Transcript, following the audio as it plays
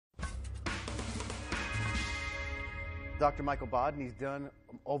Dr. Michael Baden, he's done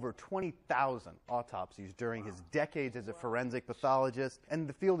over 20,000 autopsies during his decades as a forensic pathologist, and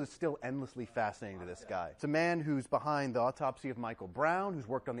the field is still endlessly fascinating to this guy. It's a man who's behind the autopsy of Michael Brown, who's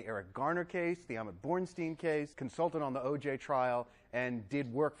worked on the Eric Garner case, the Ahmet Bornstein case, consulted on the OJ trial, and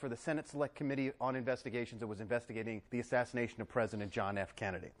did work for the Senate Select Committee on Investigations that was investigating the assassination of President John F.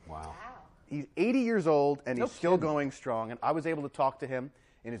 Kennedy. Wow. He's 80 years old, and he's still going strong, and I was able to talk to him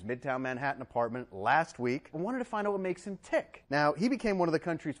in his Midtown Manhattan apartment last week. I wanted to find out what makes him tick. Now, he became one of the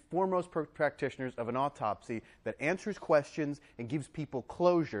country's foremost practitioners of an autopsy that answers questions and gives people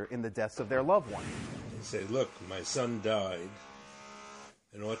closure in the deaths of their loved ones. He said, look, my son died,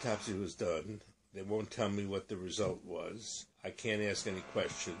 an autopsy was done, they won't tell me what the result was, I can't ask any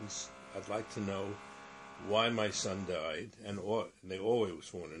questions, I'd like to know why my son died, and they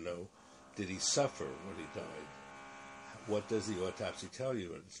always want to know, did he suffer when he died? What does the autopsy tell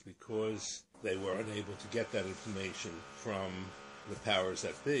you? And it's because they were unable to get that information from the powers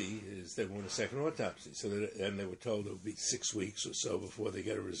that be, is they want a second autopsy. And they were told it would be 6 weeks or so before they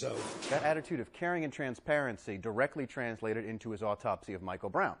get a result. That attitude of caring and transparency directly translated into his autopsy of Michael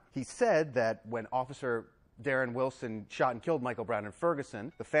Brown. He said that when Officer Darren Wilson shot and killed Michael Brown in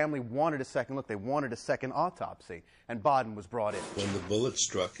Ferguson, the family wanted a second look. They wanted a second autopsy, and Baden was brought in. When the bullet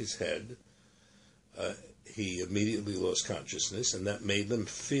struck his head, he immediately lost consciousness, and that made them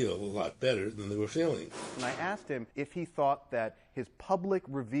feel a lot better than they were feeling. And I asked him if he thought that his public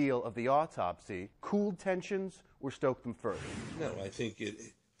reveal of the autopsy cooled tensions or stoked them further. No, I think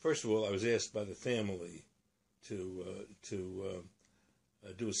first of all, I was asked by the family to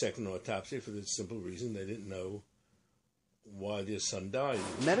do a second autopsy for the simple reason they didn't know why their son died.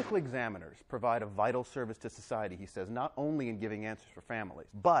 Medical examiners provide a vital service to society, he says, not only in giving answers for families,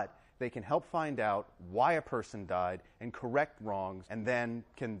 but they can help find out why a person died and correct wrongs, and then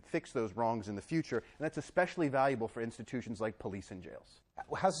can fix those wrongs in the future. And that's especially valuable for institutions like police and jails.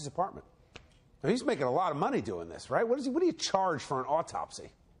 How's his apartment? Now, he's making a lot of money doing this, right? What do you charge for an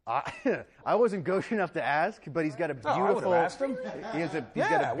autopsy? I wasn't gauche enough to ask, but he's got a beautiful. I would have asked him. He's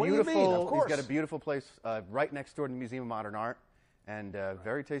got a beautiful place right next door to the Museum of Modern Art, and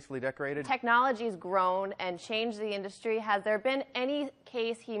very tastefully decorated. Technology's grown and changed the industry. Has there been any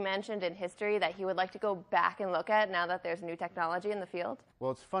case he mentioned in history that he would like to go back and look at now that there's new technology in the field?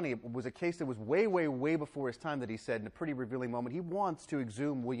 Well, it's funny. It was a case that was way, way, way before his time that he said in a pretty revealing moment he wants to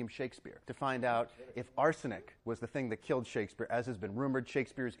exhume William Shakespeare to find out if arsenic was the thing that killed Shakespeare. As has been rumored,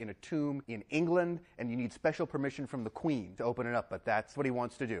 Shakespeare's in a tomb in England, and you need special permission from the Queen to open it up, but that's what he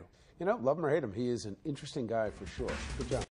wants to do. You know, love him or hate him, he is an interesting guy for sure. Good job.